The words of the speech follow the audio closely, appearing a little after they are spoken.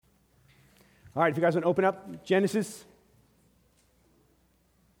All right, if you guys want to open up Genesis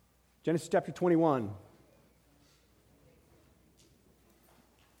chapter 21.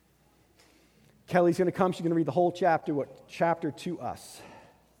 Kelly's going to come. She's going to read the whole chapter to us.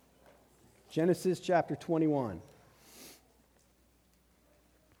 Genesis chapter 21. Is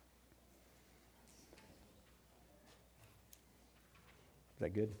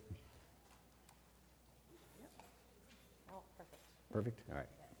that good? Oh, perfect. Perfect? All right.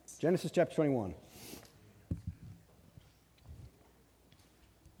 Genesis chapter 21.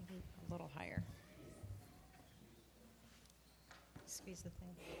 Maybe a little higher. Squeeze the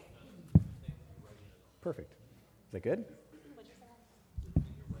thing. Perfect. Is that good?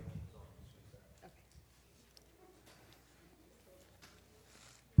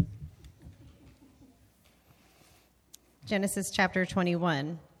 Genesis chapter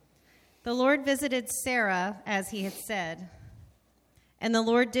 21. The Lord visited Sarah as he had said, and the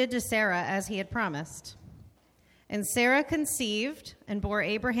Lord did to Sarah as he had promised. And Sarah conceived and bore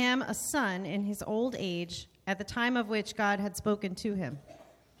Abraham a son in his old age at the time of which God had spoken to him.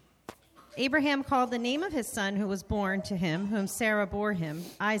 Abraham called the name of his son who was born to him, whom Sarah bore him,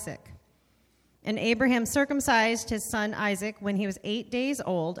 Isaac. And Abraham circumcised his son Isaac when he was 8 days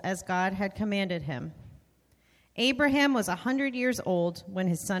old, as God had commanded him. Abraham was 100 years old when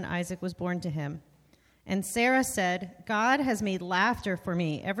his son Isaac was born to him. And Sarah said, God has made laughter for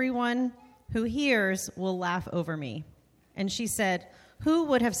me. Everyone who hears will laugh over me. And she said, who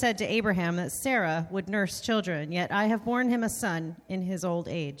would have said to Abraham that Sarah would nurse children? Yet I have borne him a son in his old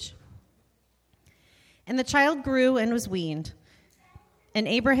age. And the child grew and was weaned. And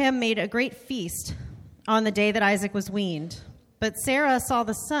Abraham made a great feast on the day that Isaac was weaned. But Sarah saw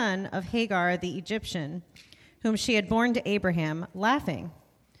the son of Hagar the Egyptian, whom she had borne to Abraham, laughing.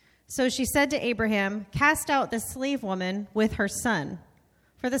 So she said to Abraham, cast out this slave woman with her son,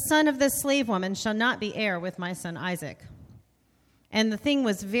 for the son of this slave woman shall not be heir with my son Isaac. And the thing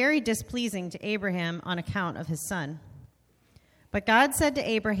was very displeasing to Abraham on account of his son. But God said to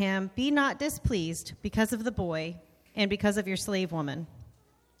Abraham, be not displeased because of the boy and because of your slave woman.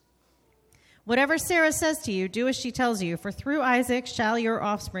 Whatever Sarah says to you, do as she tells you, for through Isaac shall your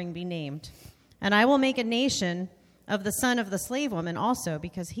offspring be named. And I will make a nation of the son of the slave woman also,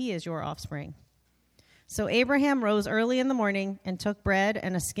 because he is your offspring. So Abraham rose early in the morning and took bread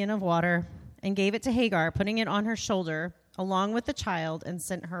and a skin of water and gave it to Hagar, putting it on her shoulder along with the child, and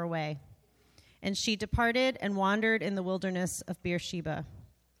sent her away. And she departed and wandered in the wilderness of Beersheba.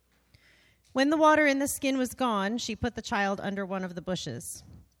 When the water in the skin was gone, she put the child under one of the bushes.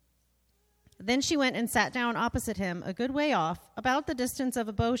 Then she went and sat down opposite him, a good way off, about the distance of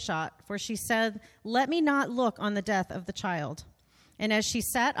a bow shot, for she said, let me not look on the death of the child. And as she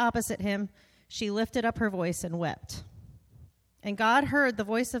sat opposite him, she lifted up her voice and wept. And God heard the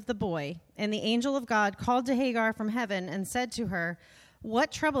voice of the boy, and the angel of God called to Hagar from heaven and said to her,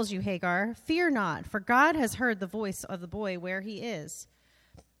 what troubles you, Hagar? Fear not, for God has heard the voice of the boy where he is.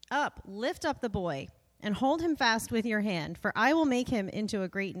 Up, lift up the boy, and hold him fast with your hand, for I will make him into a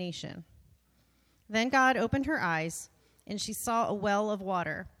great nation. Then God opened her eyes, and she saw a well of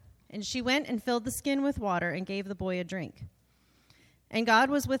water. And she went and filled the skin with water and gave the boy a drink. And God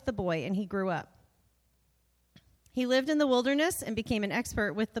was with the boy, and he grew up. He lived in the wilderness and became an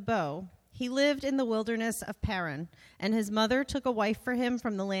expert with the bow. He lived in the wilderness of Paran, and his mother took a wife for him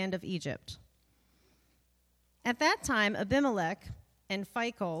from the land of Egypt. At that time, Abimelech and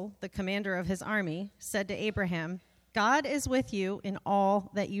Phicol, the commander of his army, said to Abraham, God is with you in all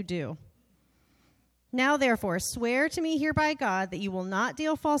that you do. Now, therefore, swear to me here by God that you will not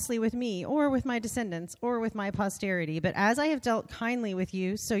deal falsely with me or with my descendants or with my posterity, but as I have dealt kindly with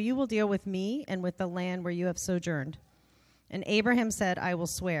you, so you will deal with me and with the land where you have sojourned. And Abraham said, I will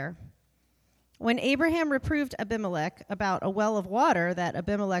swear. When Abraham reproved Abimelech about a well of water that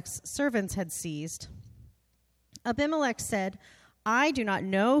Abimelech's servants had seized, Abimelech said, I do not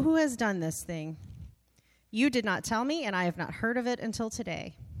know who has done this thing. You did not tell me, and I have not heard of it until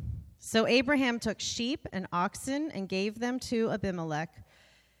today. So Abraham took sheep and oxen and gave them to Abimelech,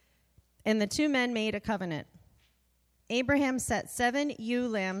 and the two men made a covenant. Abraham set 7 ewe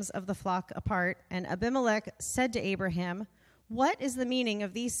lambs of the flock apart, and Abimelech said to Abraham, what is the meaning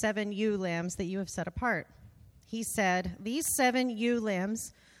of these 7 ewe lambs that you have set apart? He said, these 7 ewe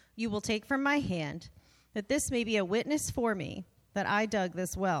lambs you will take from my hand, that this may be a witness for me that I dug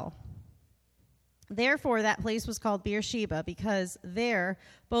this well. Therefore, that place was called Beersheba, because there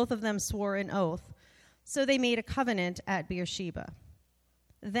both of them swore an oath. So they made a covenant at Beersheba.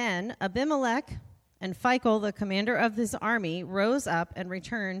 Then Abimelech and Phicol, the commander of his army, rose up and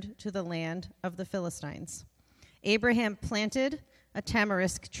returned to the land of the Philistines. Abraham planted a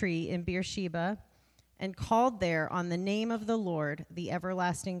tamarisk tree in Beersheba, and called there on the name of the Lord, the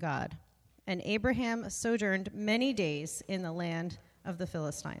everlasting God. And Abraham sojourned many days in the land of the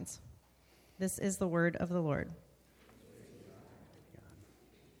Philistines. This is the word of the Lord.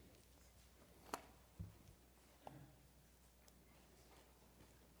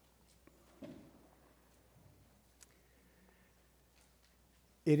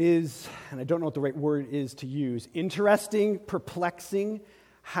 It is, and I don't know what the right word is to use, interesting, perplexing,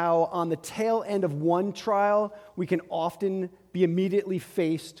 how on the tail end of one trial, we can often be immediately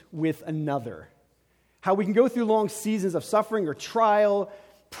faced with another. How we can go through long seasons of suffering or trial,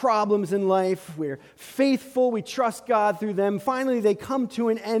 problems in life. We're faithful, we trust God through them. Finally, they come to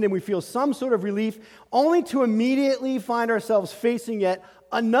an end and we feel some sort of relief, only to immediately find ourselves facing yet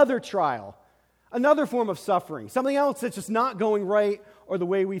another trial, another form of suffering, something else that's just not going right or the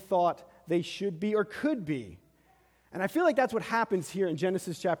way we thought they should be or could be. And I feel like that's what happens here in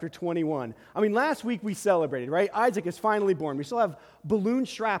Genesis chapter 21. I mean, last week we celebrated, right? Isaac is finally born. We still have balloon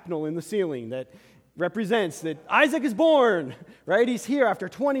shrapnel in the ceiling that represents that Isaac is born, right? He's here after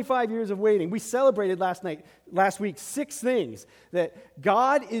 25 years of waiting. We celebrated last week 6 things that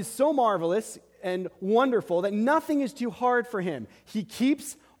God is so marvelous and wonderful that nothing is too hard for him. He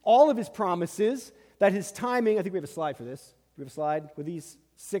keeps all of his promises, that his timing, I think we have a slide for this. We have a slide with these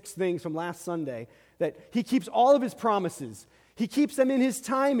 6 things from last Sunday, that he keeps all of his promises. He keeps them in his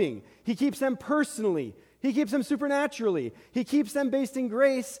timing. He keeps them personally. He keeps them supernaturally. He keeps them based in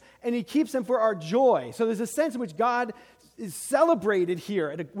grace, and he keeps them for our joy. So there's a sense in which God is celebrated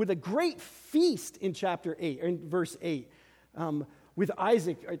here with a great feast in chapter 8, or in verse 8, with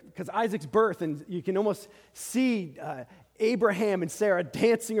Isaac, because Isaac's birth, and you can almost see Abraham and Sarah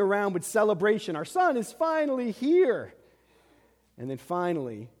dancing around with celebration. Our son is finally here. And then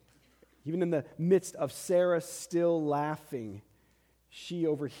finally, even in the midst of Sarah still laughing, she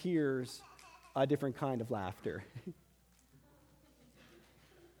overhears a different kind of laughter.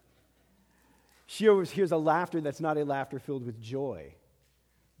 She overhears a laughter that's not a laughter filled with joy,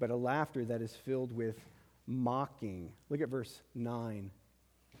 but a laughter that is filled with mocking. Look at verse 9.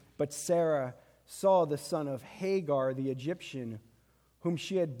 But Sarah saw the son of Hagar, the Egyptian, whom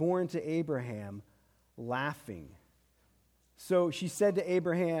she had borne to Abraham, laughing. So she said to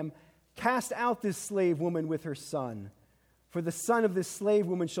Abraham, "Cast out this slave woman with her son, for the son of this slave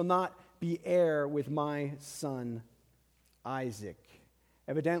woman shall not be heir with my son Isaac."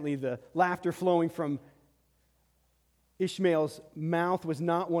 Evidently, the laughter flowing from Ishmael's mouth was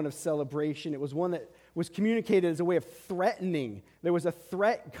not one of celebration. It was one that was communicated as a way of threatening. There was a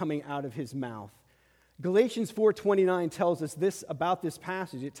threat coming out of his mouth. Galatians 4:29 tells us this about this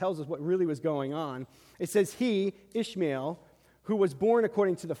passage. It tells us what really was going on. It says, "He, Ishmael, who was born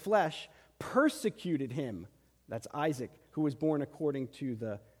according to the flesh, persecuted him." That's Isaac, who was born according to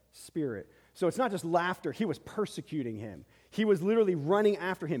the Spirit. So it's not just laughter. He was persecuting him. He was literally running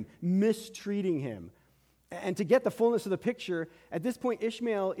after him, mistreating him. And to get the fullness of the picture, at this point,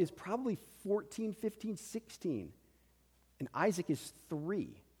 Ishmael is probably 14, 15, 16. And Isaac is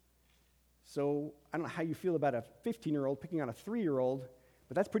 3. So I don't know how you feel about a 15-year-old picking on a 3-year-old,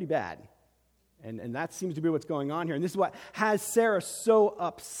 but that's pretty bad. And that seems to be what's going on here. And this is what has Sarah so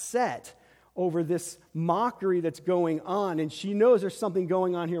upset over this mockery that's going on. And she knows there's something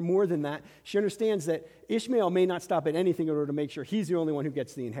going on here more than that. She understands that Ishmael may not stop at anything in order to make sure he's the only one who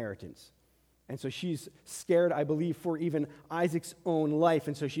gets the inheritance. And so she's scared, I believe, for even Isaac's own life.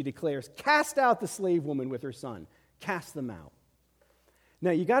 And so she declares, "Cast out the slave woman with her son. Cast them out."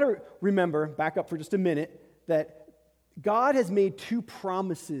 Now, you got to remember, back up for just a minute, that God has made 2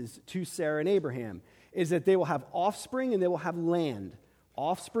 promises to Sarah and Abraham, is that they will have offspring and they will have land.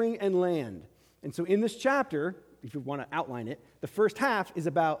 Offspring and land. And so in this chapter, if you want to outline it, the first half is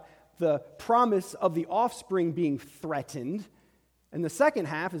about the promise of the offspring being threatened, and the second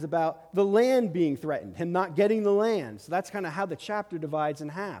half is about the land being threatened, him not getting the land. So that's kind of how the chapter divides in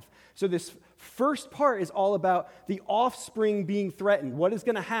half. So this first part is all about the offspring being threatened. What is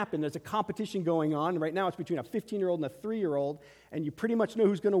going to happen? There's a competition going on. Right now it's between a 15-year-old and a 3-year-old, and you pretty much know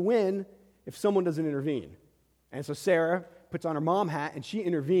who's going to win if someone doesn't intervene. And so Sarah puts on her mom hat and she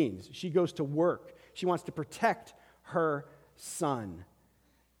intervenes. She goes to work. She wants to protect her son.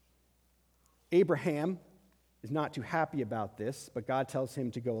 Abraham is not too happy about this, but God tells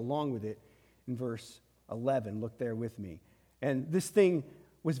him to go along with it in verse 11. Look there with me. And this thing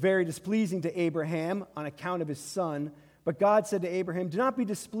was very displeasing to Abraham on account of his son, but God said to Abraham, "Do not be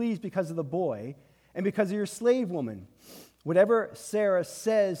displeased because of the boy and because of your slave woman. Whatever Sarah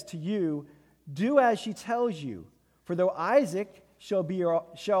says to you, do as she tells you. For though Isaac shall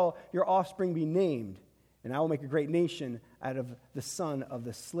your offspring be named, and I will make a great nation out of the son of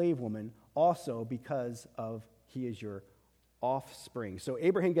the slave woman, also because of he is your offspring. So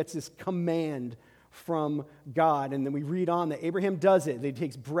Abraham gets this command from God, and then we read on that Abraham does it. He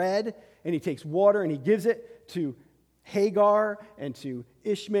takes bread and he takes water and he gives it to Hagar and to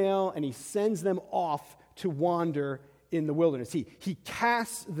Ishmael, and he sends them off to wander in the wilderness. He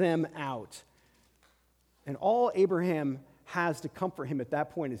casts them out. And all Abraham has to comfort him at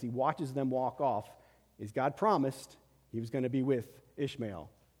that point as he watches them walk off is God promised he was going to be with Ishmael.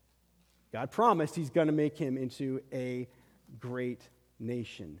 God promised he's going to make him into a great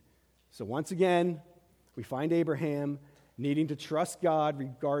nation. So once again, we find Abraham needing to trust God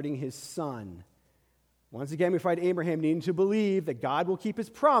regarding his son. Once again, we find Abraham needing to believe that God will keep his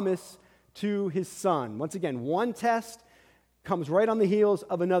promise to his son. Once again, one test comes right on the heels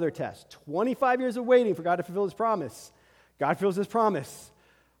of another test. 25 years of waiting for God to fulfill his promise. God fulfills his promise.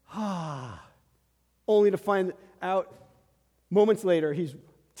 Only to find out moments later he's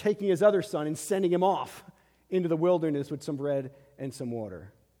taking his other son and sending him off into the wilderness with some bread and some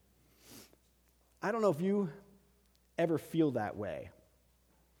water. I don't know if you ever feel that way.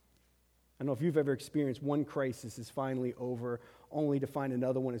 I don't know if you've ever experienced one crisis is finally over, only to find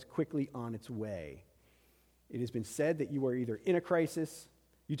another one is quickly on its way. It has been said that you are either in a crisis,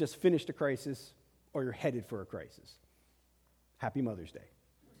 you just finished a crisis, or you're headed for a crisis. Happy Mother's Day.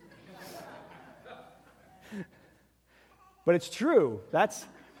 But it's true. That's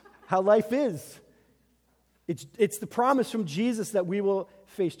how life is. It's the promise from Jesus that we will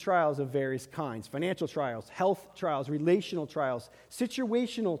face trials of various kinds. Financial trials, health trials, relational trials,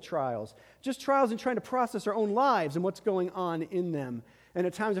 situational trials. Just trials in trying to process our own lives and what's going on in them. And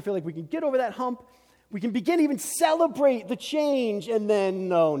at times I feel like we can get over that hump. We can begin to even celebrate the change. And then,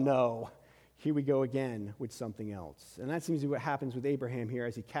 no. Here we go again with something else. And that seems to be what happens with Abraham here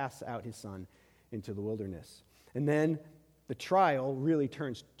as he casts out his son into the wilderness. And then the trial really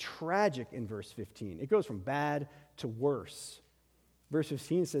turns tragic in verse 15. It goes from bad to worse. Verse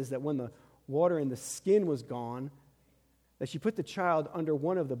 15 says that when the water in the skin was gone, that she put the child under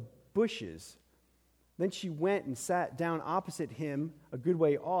one of the bushes. Then she went and sat down opposite him a good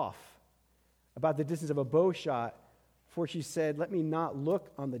way off, about the distance of a bow shot, for she said, "Let me not look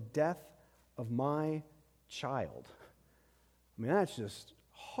on the death of my child." I mean, that's just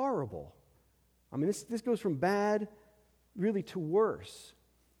horrible. I mean, this goes from bad really to worse.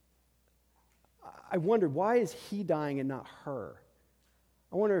 I wondered, why is he dying and not her?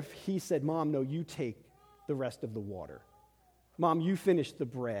 I wonder if he said, "Mom, no, you take the rest of the water. Mom, you finish the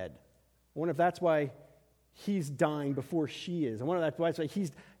bread." I wonder if that's why he's dying before she is. I wonder if that's why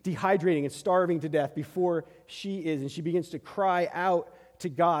he's dehydrating and starving to death before she is, and she begins to cry out to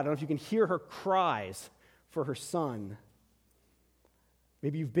God. I don't know if you can hear her cries for her son.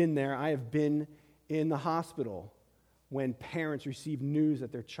 Maybe you've been there. I have been in the hospital when parents receive news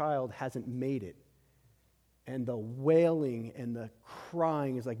that their child hasn't made it. And the wailing and the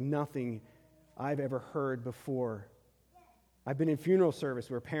crying is like nothing I've ever heard before. I've been in funeral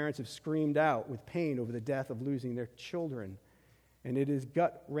service where parents have screamed out with pain over the death of losing their children. And it is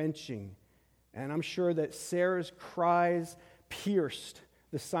gut-wrenching. And I'm sure that Sarah's cries pierced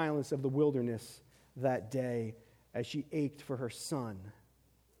the silence of the wilderness that day as she ached for her son.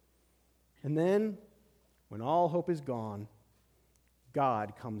 And then, when all hope is gone,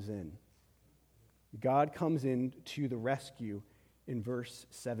 God comes in. God comes in to the rescue in verse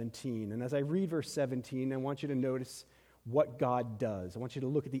 17. And as I read verse 17, I want you to notice what God does. I want you to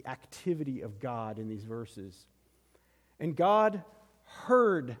look at the activity of God in these verses. And God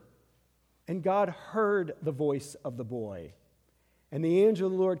heard the voice of the boy. And the angel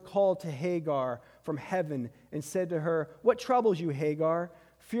of the Lord called to Hagar from heaven and said to her, "What troubles you, Hagar?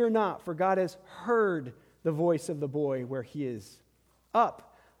 Fear not, for God has heard the voice of the boy where he is.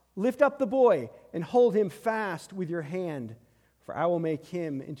 Up, lift up the boy, and hold him fast with your hand, for I will make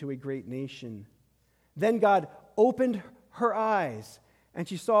him into a great nation." Then God opened her eyes, and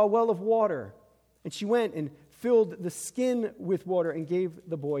she saw a well of water. And she went and filled the skin with water and gave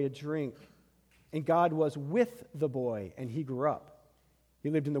the boy a drink. And God was with the boy, and he grew up. He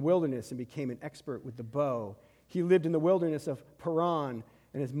lived in the wilderness and became an expert with the bow. He lived in the wilderness of Paran,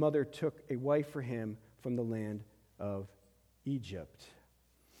 and his mother took a wife for him from the land of Egypt.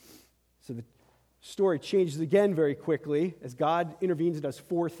 So the story changes again very quickly as God intervenes and does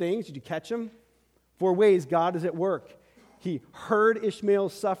four things. Did you catch them? 4 ways God is at work. He heard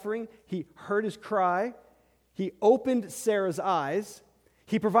Ishmael's suffering. He heard his cry. He opened Sarah's eyes.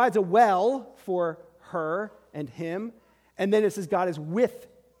 He provides a well for her and him. And then it says God is with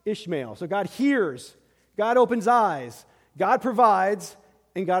Ishmael. So God hears, God opens eyes, God provides,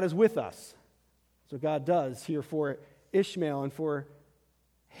 and God is with us. So God does here for Ishmael and for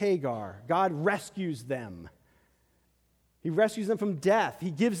Hagar. God rescues them. He rescues them from death.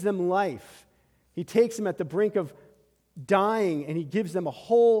 He gives them life. He takes them at the brink of dying, and he gives them a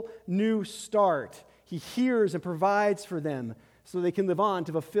whole new start. He hears and provides for them so they can live on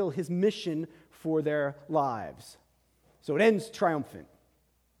to fulfill his mission for their lives. So it ends triumphant.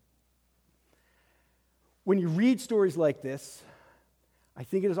 When you read stories like this, I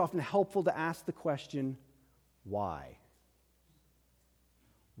think it is often helpful to ask the question, why?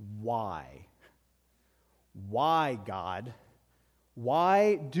 Why? Why, God?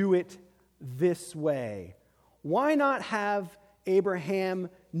 Why do it this way? Why not have Abraham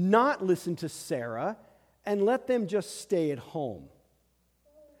not listen to Sarah and let them just stay at home?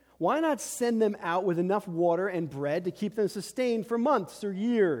 Why not send them out with enough water and bread to keep them sustained for months or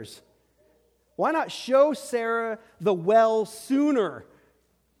years? Why not show Sarah the well sooner,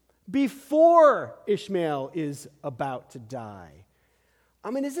 before Ishmael is about to die? I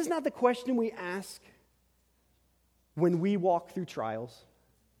mean, is this not the question we ask when we walk through trials?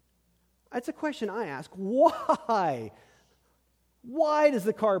 That's a question I ask. Why? Why does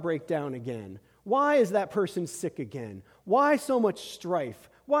the car break down again? Why is that person sick again? Why so much strife?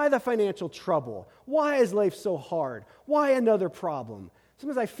 Why the financial trouble? Why is life so hard? Why another problem?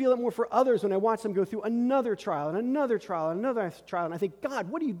 Sometimes I feel it more for others when I watch them go through another trial and another trial and another trial, and I think, God,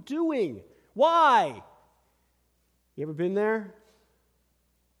 what are you doing? Why? You ever been there?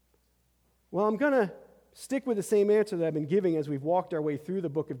 Well, I'm going to stick with the same answer that I've been giving as we've walked our way through the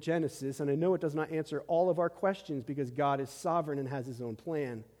book of Genesis, and I know it does not answer all of our questions because God is sovereign and has his own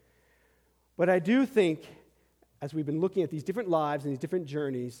plan. But I do think, as we've been looking at these different lives and these different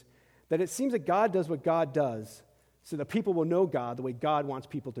journeys, that it seems that God does what God does so that people will know God the way God wants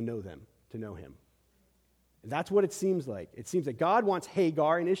people to know them, to know him. And that's what it seems like. It seems that God wants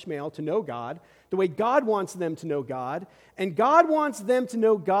Hagar and Ishmael to know God the way God wants them to know God, and God wants them to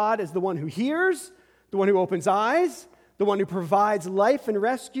know God as the one who hears, the one who opens eyes, the one who provides life and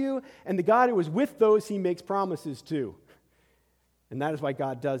rescue, and the God who is with those he makes promises to. And that is why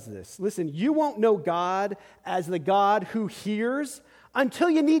God does this. Listen, you won't know God as the God who hears until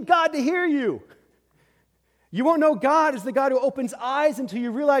you need God to hear you. You won't know God as the God who opens eyes until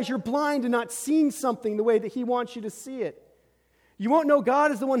you realize you're blind and not seeing something the way that he wants you to see it. You won't know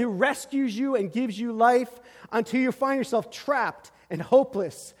God as the one who rescues you and gives you life until you find yourself trapped and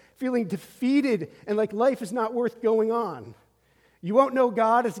hopeless, feeling defeated and like life is not worth going on. You won't know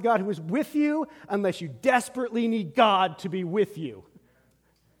God as the God who is with you unless you desperately need God to be with you.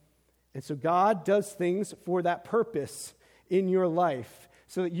 And so God does things for that purpose in your life,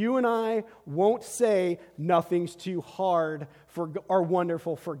 so that you and I won't say nothing's too hard or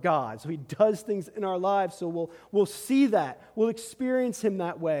wonderful for God. So he does things in our lives so we'll see that. We'll experience him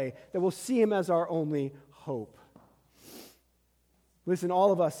that way, that we'll see him as our only hope. Listen,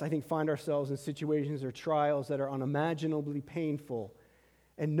 all of us, I think, find ourselves in situations or trials that are unimaginably painful.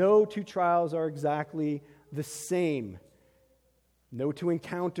 And no two trials are exactly the same. No two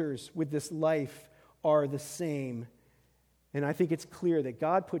encounters with this life are the same. And I think it's clear that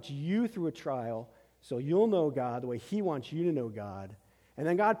God puts you through a trial so you'll know God the way he wants you to know God. And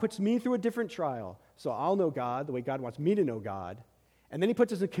then God puts me through a different trial so I'll know God the way God wants me to know God. And then he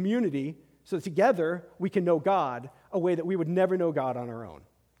puts us in a community so that together we can know God a way that we would never know God on our own.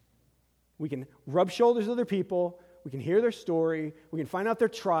 We can rub shoulders with other people. We can hear their story. We can find out their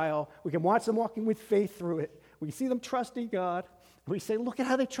trial. We can watch them walking with faith through it. We can see them trusting God. And we say, look at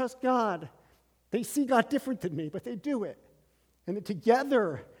how they trust God. They see God different than me, but they do it. And then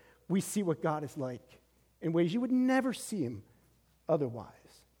together, we see what God is like in ways you would never see him otherwise.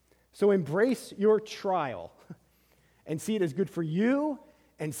 So embrace your trial and see it as good for you,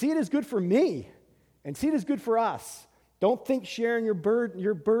 and see it as good for me, and see it as good for us. Don't think sharing your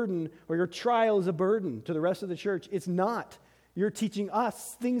burden or your trial is a burden to the rest of the church. It's not. You're teaching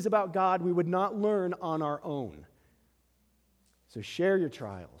us things about God we would not learn on our own. So share your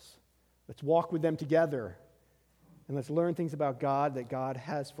trials. Let's walk with them together. And let's learn things about God that God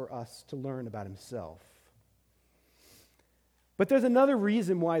has for us to learn about himself. But there's another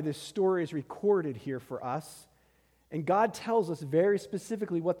reason why this story is recorded here for us. And God tells us very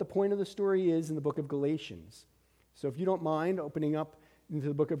specifically what the point of the story is in the book of Galatians. So if you don't mind opening up into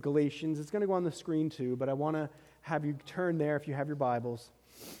the book of Galatians, it's going to go on the screen too, but I want to have you turn there if you have your Bibles.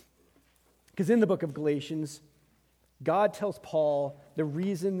 Because in the book of Galatians, God tells Paul the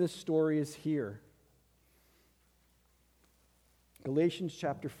reason this story is here. Galatians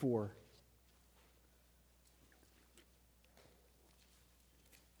chapter 4.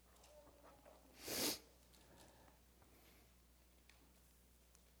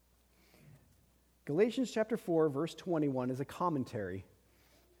 Galatians chapter 4, verse 21 is a commentary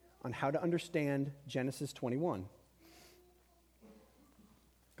on how to understand Genesis 21.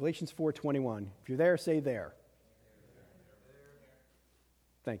 Galatians 4:21. If you're there, say there.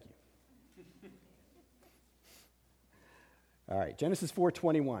 Thank you. All right, Genesis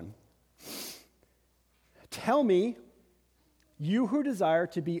 4:21. Tell me, you who desire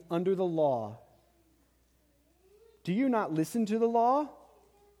to be under the law, do you not listen to the law?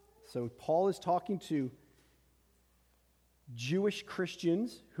 So Paul is talking to Jewish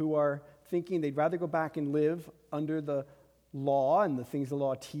Christians who are thinking they'd rather go back and live under the law and the things the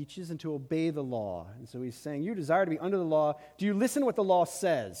law teaches and to obey the law. And so he's saying, you desire to be under the law. Do you listen to what the law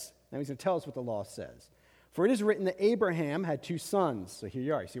says? Now he's going to tell us what the law says. For it is written that Abraham had 2 sons. So here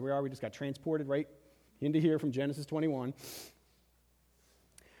you are. You see where we are? We just got transported right into here from Genesis 21.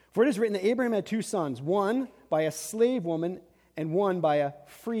 For it is written that Abraham had 2 sons, one by a slave woman and one by a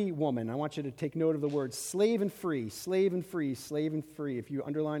free woman. I want you to take note of the words slave and free, slave and free, slave and free. If you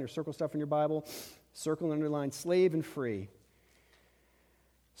underline or circle stuff in your Bible, circle and underline slave and free.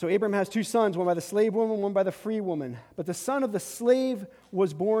 So Abraham has 2 sons, one by the slave woman, one by the free woman. But the son of the slave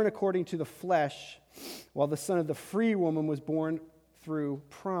was born according to the flesh, while the son of the free woman was born through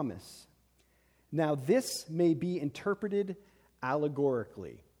promise. Now this may be interpreted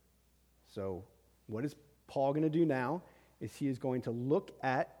allegorically. So what is Paul going to do now? Is he is going to look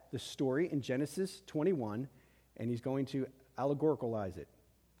at the story in Genesis 21, and he's going to allegoricalize it.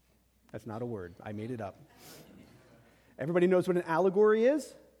 That's not a word. I made it up. Everybody knows what an allegory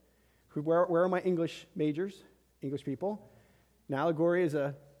is? Where are my English majors, English people? An allegory is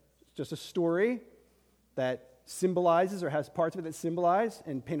just a story that symbolizes or has parts of it that symbolize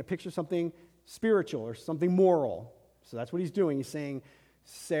and paint a picture of something spiritual or something moral. So that's what he's doing. He's saying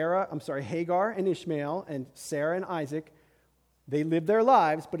Hagar and Ishmael and Sarah and Isaac, they lived their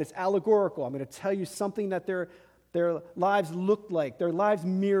lives, but it's allegorical. I'm going to tell you something that their lives looked like. Their lives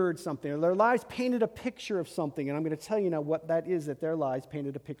mirrored something. Or their lives painted a picture of something. And I'm going to tell you now what that is that their lives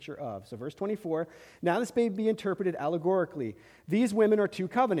painted a picture of. So verse 24, now this may be interpreted allegorically. These women are 2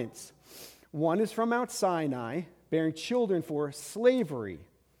 covenants. One is from Mount Sinai, bearing children for slavery.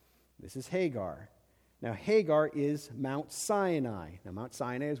 This is Hagar. Now Hagar is Mount Sinai. Now Mount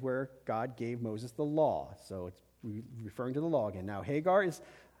Sinai is where God gave Moses the law. So it's referring to the law again. Now Hagar is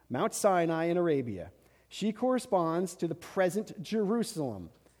Mount Sinai in Arabia. She corresponds to the present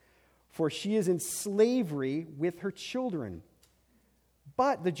Jerusalem, for she is in slavery with her children.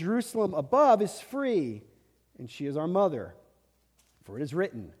 But the Jerusalem above is free, and she is our mother. For it is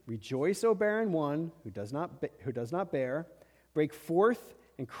written, rejoice, O barren one who does not bear. Break forth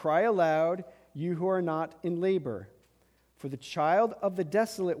and cry aloud, you who are not in labor. For the child of the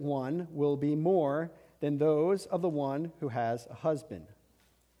desolate one will be more than those of the one who has a husband.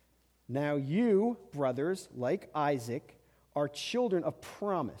 Now you, brothers, like Isaac, are children of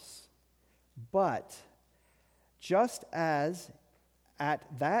promise. But just as at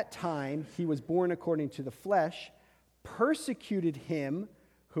that time he was born according to the flesh, persecuted him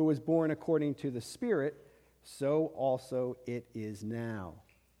who was born according to the Spirit, so also it is now.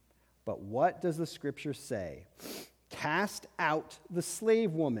 But what does the Scripture say? Cast out the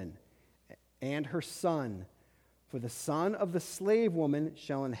slave woman and her son, for the son of the slave woman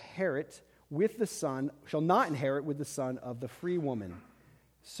shall not inherit with the son of the free woman.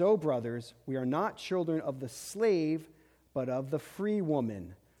 So, brothers, we are not children of the slave, but of the free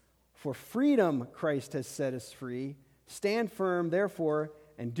woman. For freedom Christ has set us free. Stand firm, therefore,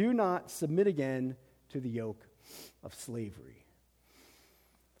 and do not submit again to the yoke of slavery.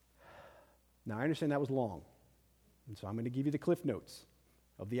 Now, I understand that was long, and so I'm going to give you the cliff notes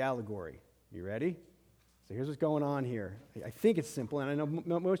of the allegory. You ready? So here's what's going on here. I think it's simple, and I know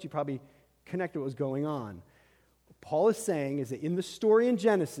most of you probably connect what was going on. What Paul is saying is that in the story in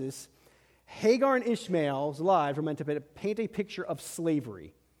Genesis, Hagar and Ishmael's lives were meant to paint a picture of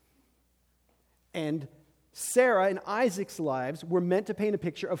slavery. And Sarah and Isaac's lives were meant to paint a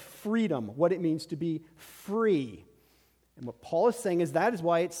picture of freedom, what it means to be free. And what Paul is saying is that is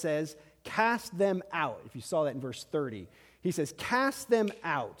why it says, cast them out. If you saw that in verse 30. He says, cast them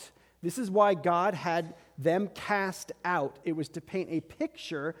out. This is why God had them cast out. It was to paint a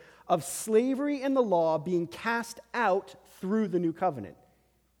picture of slavery and the law being cast out through the new covenant.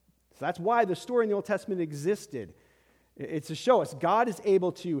 So that's why the story in the Old Testament existed. It's to show us God is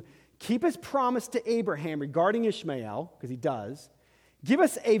able to keep his promise to Abraham regarding Ishmael, because he does, give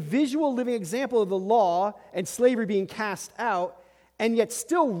us a visual living example of the law and slavery being cast out, and yet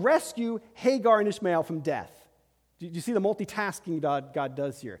still rescue Hagar and Ishmael from death. Do you see the multitasking God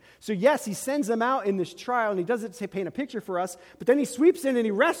does here? So yes, he sends them out in this trial, and he does it to paint a picture for us, but then he sweeps in and he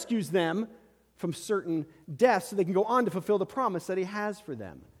rescues them from certain deaths so they can go on to fulfill the promise that he has for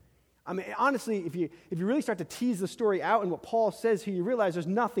them. I mean, honestly, if you really start to tease the story out and what Paul says here, you realize there's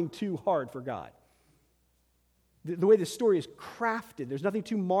nothing too hard for God. The way this story is crafted, there's nothing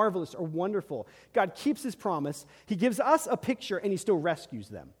too marvelous or wonderful. God keeps his promise. He gives us a picture, and he still rescues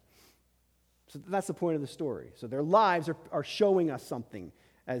them. So that's the point of the story. So their lives are showing us something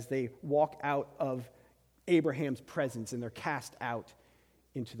as they walk out of Abraham's presence and they're cast out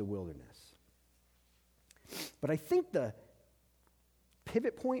into the wilderness. But I think the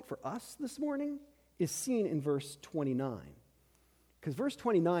pivot point for us this morning is seen in verse 29. Because verse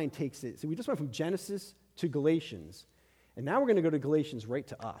 29 takes it, so we just went from Genesis to Galatians, and now we're going to go to Galatians right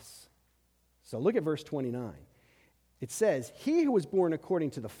to us. So look at verse 29. It says, he who was born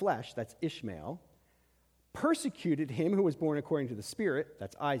according to the flesh, that's Ishmael, persecuted him who was born according to the Spirit,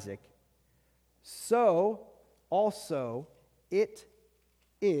 that's Isaac. So also it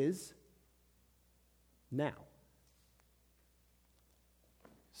is now.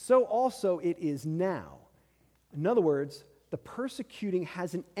 So also it is now. In other words, the persecuting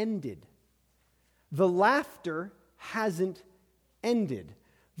hasn't ended. The laughter hasn't ended.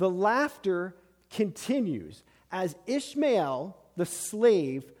 The laughter continues. As Ishmael, the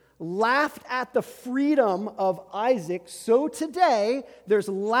slave, laughed at the freedom of Isaac, so today there's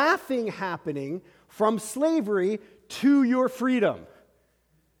laughing happening from slavery to your freedom.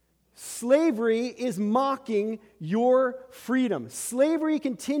 Slavery is mocking your freedom. Slavery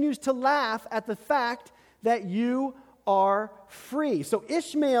continues to laugh at the fact that you are free. So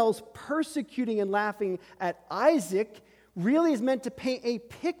Ishmael's persecuting and laughing at Isaac really is meant to paint a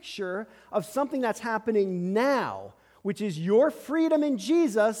picture of something that's happening now, which is your freedom in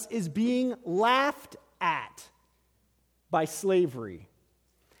Jesus is being laughed at by slavery.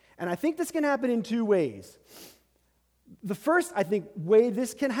 And I think this can happen in two ways. The first, I think, way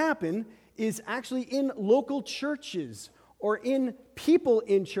this can happen is actually in local churches or in people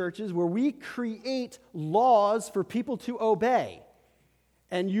in churches where we create laws for people to obey.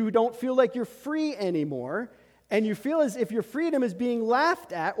 And you don't feel like you're free anymore, and you feel as if your freedom is being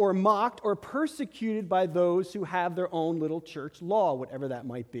laughed at or mocked or persecuted by those who have their own little church law, whatever that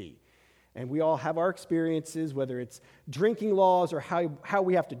might be. And we all have our experiences, whether it's drinking laws or how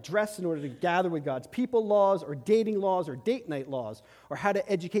we have to dress in order to gather with God's people laws, or dating laws or date night laws, or how to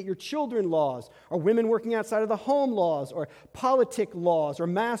educate your children laws, or women working outside of the home laws, or politic laws, or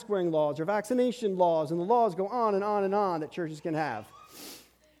mask wearing laws, or vaccination laws, and the laws go on and on and on that churches can have.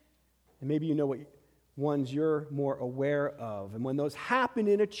 And maybe you know what ones you're more aware of. And when those happen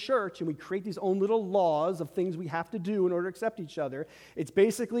in a church and we create these own little laws of things we have to do in order to accept each other, it's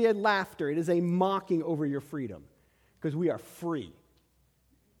basically a laughter. It is a mocking over your freedom because we are free.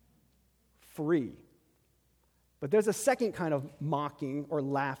 Free. But there's a second kind of mocking or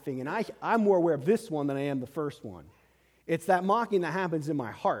laughing, and I'm more aware of this one than I am the first one. It's that mocking that happens in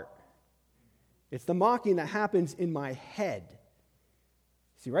my heart. It's the mocking that happens in my head.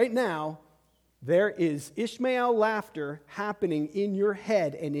 See, right now, there is Ishmael laughter happening in your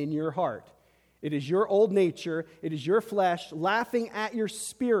head and in your heart. It is your old nature, it is your flesh laughing at your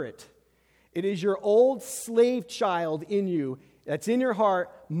spirit. It is your old slave child in you that's in your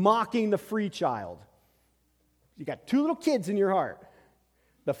heart mocking the free child. You got two little kids in your heart,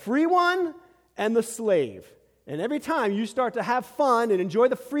 the free one and the slave. And every time you start to have fun and enjoy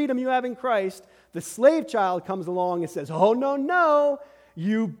the freedom you have in Christ, the slave child comes along and says, "Oh, no,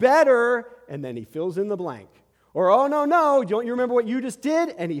 you better," and then he fills in the blank. Or, "Oh, no, don't you remember what you just did?"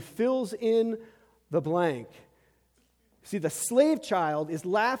 And he fills in the blank. See, the slave child is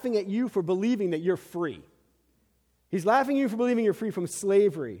laughing at you for believing that you're free. He's laughing at you for believing you're free from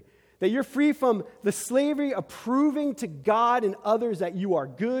slavery, that you're free from the slavery of proving to God and others that you are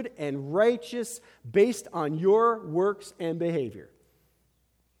good and righteous based on your works and behavior.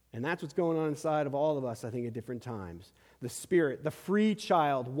 And that's what's going on inside of all of us, I think, at different times. The Spirit, the free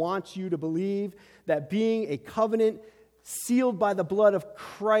child, wants you to believe that being a covenant sealed by the blood of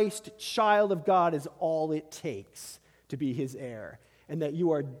Christ, child of God, is all it takes to be his heir. And that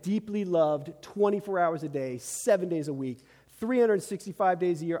you are deeply loved 24 hours a day, 7 days a week, 365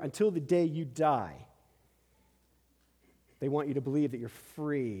 days a year until the day you die. They want you to believe that you're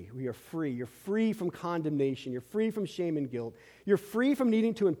free. We are free. You're free from condemnation. You're free from shame and guilt. You're free from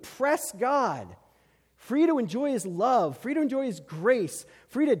needing to impress God. Free to enjoy his love. Free to enjoy his grace.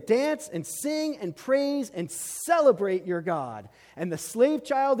 Free to dance and sing and praise and celebrate your God. And the slave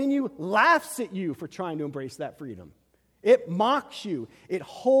child in you laughs at you for trying to embrace that freedom. It mocks you. It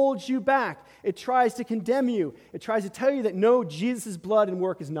holds you back. It tries to condemn you. It tries to tell you that no, Jesus' blood and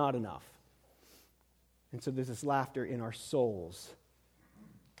work is not enough. And so there's this laughter in our souls.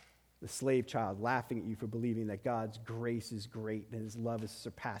 The slave child laughing at you for believing that God's grace is great and his love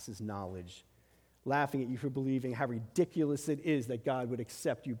surpasses knowledge. Laughing at you for believing how ridiculous it is that God would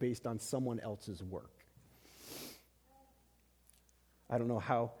accept you based on someone else's work. I don't know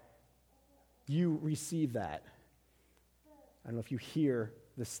how you receive that. I don't know if you hear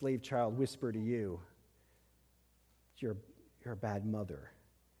the slave child whisper to you, you're a bad mother.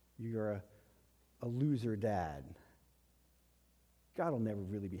 You're a loser dad. God will never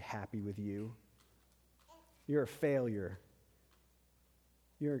really be happy with you. You're a failure.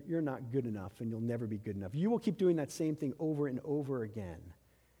 You're not good enough, and you'll never be good enough. You will keep doing that same thing over and over again.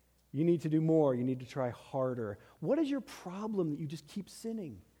 You need to do more. You need to try harder. What is your problem that you just keep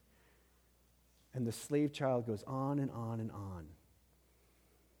sinning? And the slave child goes on and on and on.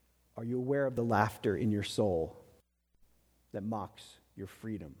 Are you aware of the laughter in your soul that mocks your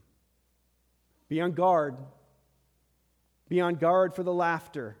freedom? Be on guard. Be on guard for the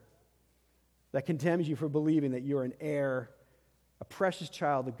laughter that condemns you for believing that you're an heir, a precious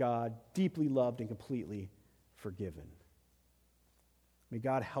child of God, deeply loved and completely forgiven. May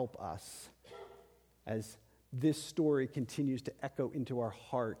God help us as this story continues to echo into our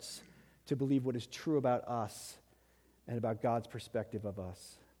hearts to believe what is true about us and about God's perspective of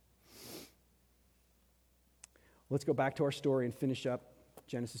us. Let's go back to our story and finish up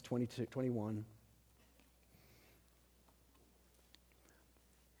Genesis 21.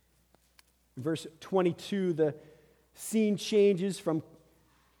 In verse 22, the scene changes from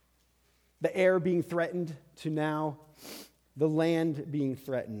the air being threatened to now the land being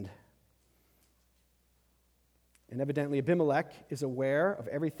threatened. And evidently Abimelech is aware of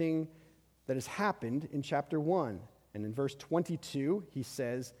everything that has happened in chapter 1. And in verse 22, he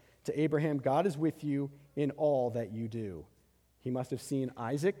says to Abraham, God is with you in all that you do. He must have seen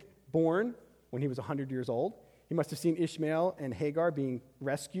Isaac born when he was 100 years old. He must have seen Ishmael and Hagar being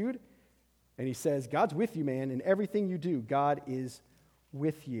rescued. And he says, God's with you, man. In everything you do, God is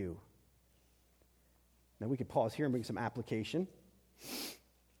with you. Now we could pause here and bring some application,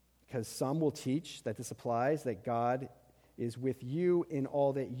 because some will teach that this applies, that God is with you in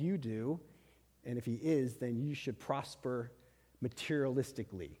all that you do, and if he is, then you should prosper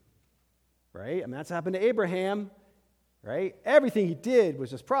materialistically, right? I mean, that's happened to Abraham, right? Everything he did was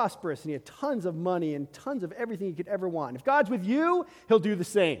just prosperous, and he had tons of money and tons of everything he could ever want. And if God's with you, he'll do the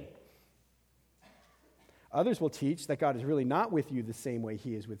same. Others will teach that God is really not with you the same way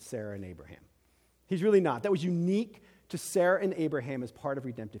he is with Sarah and Abraham. He's really not. That was unique to Sarah and Abraham as part of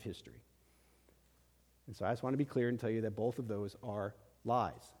redemptive history. And so I just want to be clear and tell you that both of those are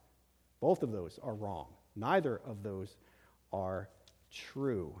lies. Both of those are wrong. Neither of those are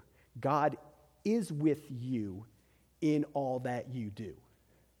true. God is with you in all that you do.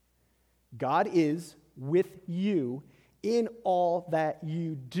 God is with you in all that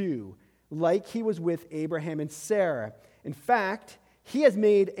you do, like he was with Abraham and Sarah. In fact, he has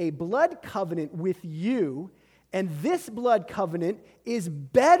made a blood covenant with you, and this blood covenant is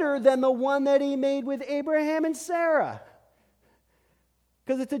better than the one that he made with Abraham and Sarah,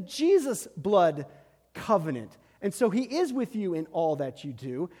 because it's a Jesus blood covenant. And so he is with you in all that you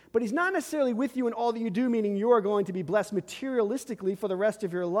do, but he's not necessarily with you in all that you do, meaning you are going to be blessed materialistically for the rest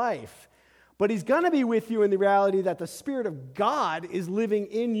of your life. But he's going to be with you in the reality that the Spirit of God is living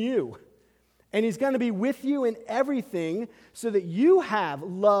in you. And he's going to be with you in everything so that you have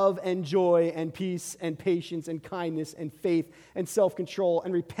love and joy and peace and patience and kindness and faith and self-control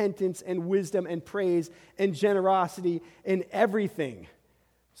and repentance and wisdom and praise and generosity in everything.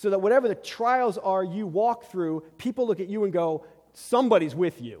 So that whatever the trials are you walk through, people look at you and go, somebody's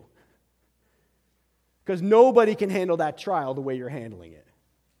with you. Because nobody can handle that trial the way you're handling it.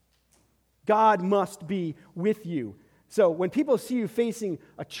 God must be with you. So when people see you facing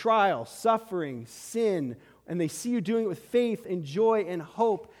a trial, suffering, sin, and they see you doing it with faith and joy and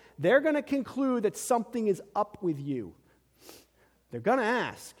hope, they're going to conclude that something is up with you. They're going to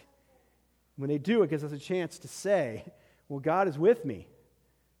ask. When they do, it gives us a chance to say, well, God is with me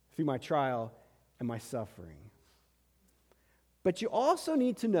through my trial and my suffering. But you also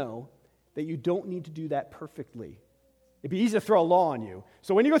need to know that you don't need to do that perfectly. It'd be easy to throw a law on you.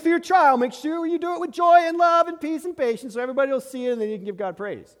 So when you go through your trial, make sure you do it with joy and love and peace and patience so everybody will see it and then you can give God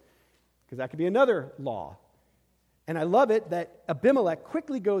praise. Because that could be another law. And I love it that Abimelech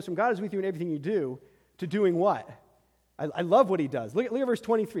quickly goes from God is with you in everything you do to doing what? I love what he does. Look at verse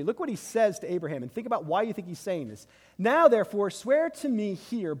 23. Look what he says to Abraham and think about why you think he's saying this. Now, therefore, swear to me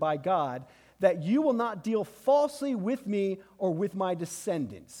here by God that you will not deal falsely with me or with my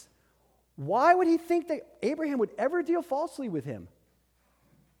descendants. Why would he think that Abraham would ever deal falsely with him?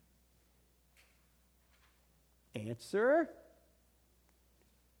 Answer: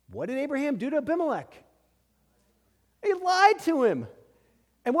 What did Abraham do to Abimelech? He lied to him.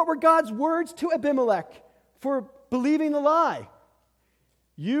 And what were God's words to Abimelech for believing the lie?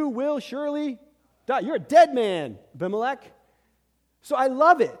 You will surely die. You're a dead man, Abimelech. So I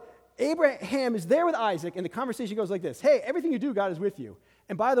love it. Abraham is there with Isaac, and the conversation goes like this. Hey, everything you do, God is with you.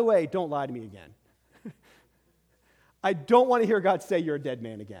 And by the way, don't lie to me again. I don't want to hear God say you're a dead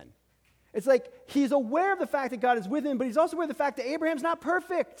man again. It's like he's aware of the fact that God is with him, but he's also aware of the fact that Abraham's not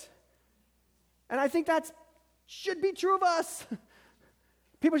perfect. And I think that should be true of us.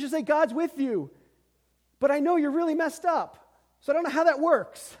 People should say, God's with you, but I know you're really messed up, so I don't know how that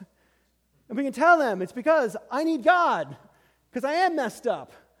works. And we can tell them it's because I need God, because I am messed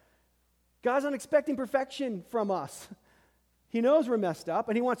up. God's not expecting perfection from us. He knows we're messed up,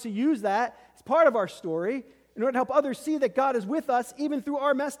 and he wants to use that as part of our story in order to help others see that God is with us even through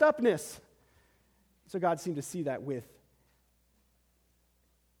our messed upness. So God seemed to see that with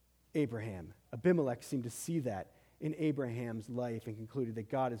Abraham. Abimelech seemed to see that in Abraham's life and concluded that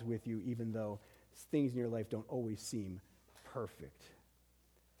God is with you even though things in your life don't always seem perfect.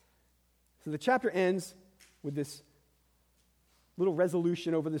 So the chapter ends with this little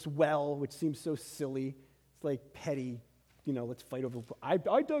resolution over this well, which seems so silly. It's like petty, let's fight over. I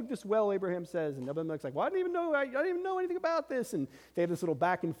dug this well, Abraham says, and Abimelech's like, well, I didn't even know anything about this. And they have this little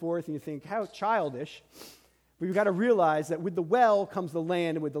back and forth, and you think, how childish. But you've got to realize that with the well comes the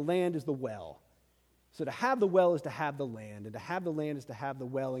land, and with the land is the well. So to have the well is to have the land, and to have the land is to have the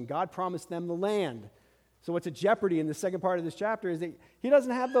well, and God promised them the land. So what's at jeopardy in the second part of this chapter is that he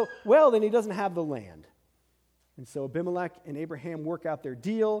doesn't have the well, then he doesn't have the land. And so Abimelech and Abraham work out their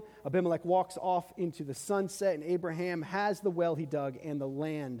deal. Abimelech walks off into the sunset, and Abraham has the well he dug and the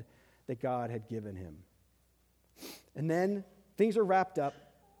land that God had given him. And then things are wrapped up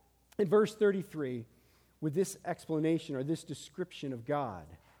in verse 33 with this explanation or this description of God.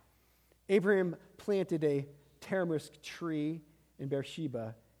 Abraham planted a tamarisk tree in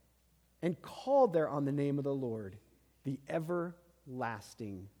Beersheba and called there on the name of the Lord, the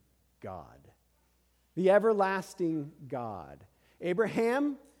everlasting God. The everlasting God.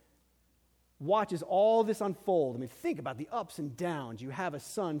 Abraham watches all this unfold. I mean, think about the ups and downs. You have a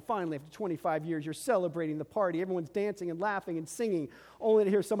son, finally, after 25 years, you're celebrating the party. Everyone's dancing and laughing and singing, only to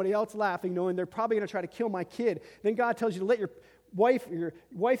hear somebody else laughing, knowing they're probably going to try to kill my kid. Then God tells you to let your wife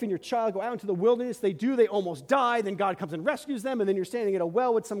and your child go out into the wilderness. They do, they almost die. Then God comes and rescues them, and then you're standing at a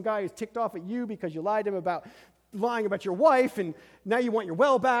well with some guy who's ticked off at you because you lied to him about lying about your wife, and now you want your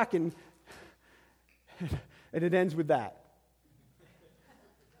well back, and it ends with that.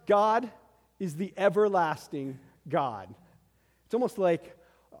 God is the everlasting God. It's almost like,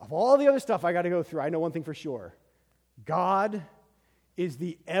 of all the other stuff I got to go through, I know one thing for sure. God is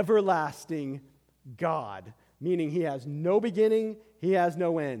the everlasting God, meaning he has no beginning, he has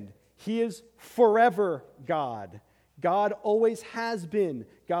no end. He is forever God. God always has been.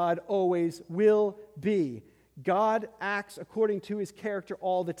 God always will be. God acts according to his character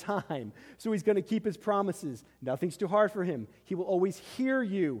all the time. So he's going to keep his promises. Nothing's too hard for him. He will always hear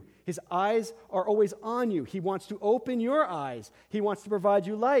you. His eyes are always on you. He wants to open your eyes. He wants to provide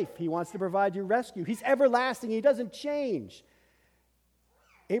you life. He wants to provide you rescue. He's everlasting. He doesn't change.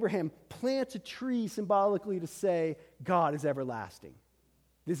 Abraham plants a tree symbolically to say, God is everlasting.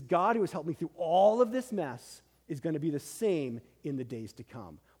 This God who has helped me through all of this mess is going to be the same in the days to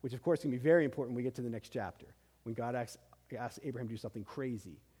come, which of course is going to be very important when we get to the next chapter, when God asks Abraham to do something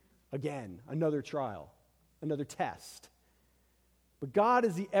crazy. Again, another trial, another test. But God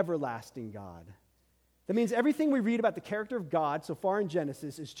is the everlasting God. That means everything we read about the character of God so far in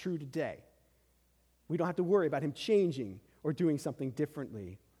Genesis is true today. We don't have to worry about him changing or doing something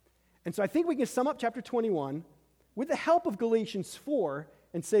differently. And so I think we can sum up chapter 21 with the help of Galatians 4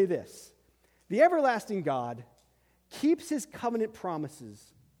 and say this: the everlasting God keeps his covenant promises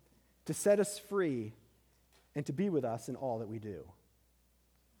to set us free and to be with us in all that we do.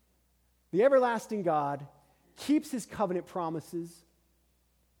 The everlasting God keeps his covenant promises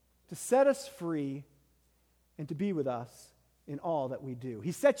to set us free and to be with us in all that we do.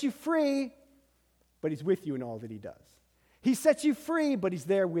 He sets you free, but he's with you in all that he does. He sets you free, but he's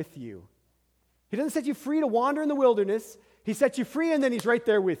there with you. He doesn't set you free to wander in the wilderness. He sets you free, and then he's right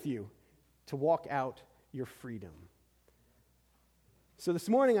there with you to walk out your freedom. So this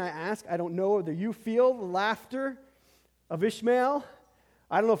morning I ask, I don't know whether you feel the laughter of Ishmael.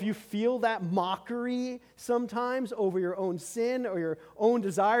 I don't know if you feel that mockery sometimes over your own sin or your own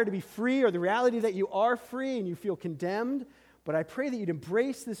desire to be free or the reality that you are free and you feel condemned. But I pray that you'd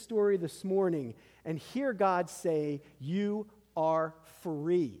embrace this story this morning and hear God say, you are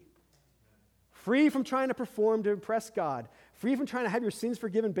free. Free from trying to perform to impress God. Free from trying to have your sins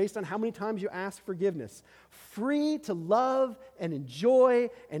forgiven based on how many times you ask forgiveness. Free to love and enjoy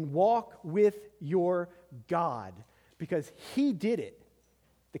and walk with your God because he did it.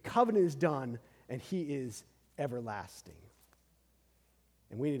 The covenant is done and he is everlasting.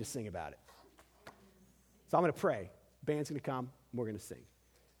 And we need to sing about it. So I'm going to pray. Band's going to come and we're going to sing.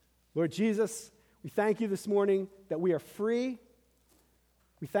 Lord Jesus, we thank you this morning that we are free.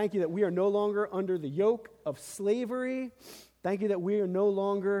 We thank you that we are no longer under the yoke of slavery. Thank you that we are no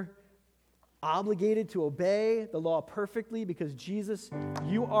longer obligated to obey the law perfectly because Jesus,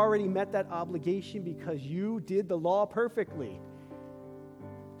 you already met that obligation because you did the law perfectly.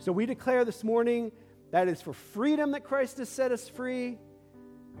 So we declare this morning that it is for freedom that Christ has set us free.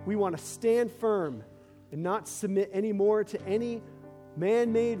 We want to stand firm and not submit anymore to any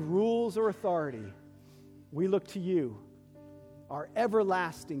man-made rules or authority. We look to you, our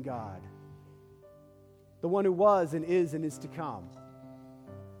everlasting God, the one who was and is to come.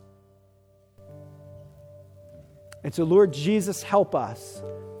 And so, Lord Jesus, help us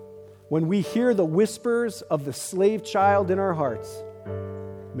when we hear the whispers of the slave child in our hearts.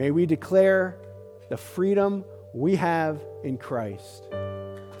 May we declare the freedom we have in Christ.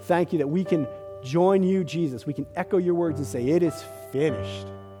 Thank you that we can join you, Jesus. We can echo your words and say, it is finished.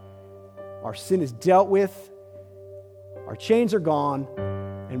 Our sin is dealt with. Our chains are gone,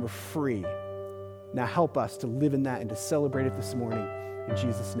 and we're free. Now help us to live in that and to celebrate it this morning. In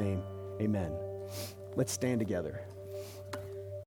Jesus' name, amen. Let's stand together.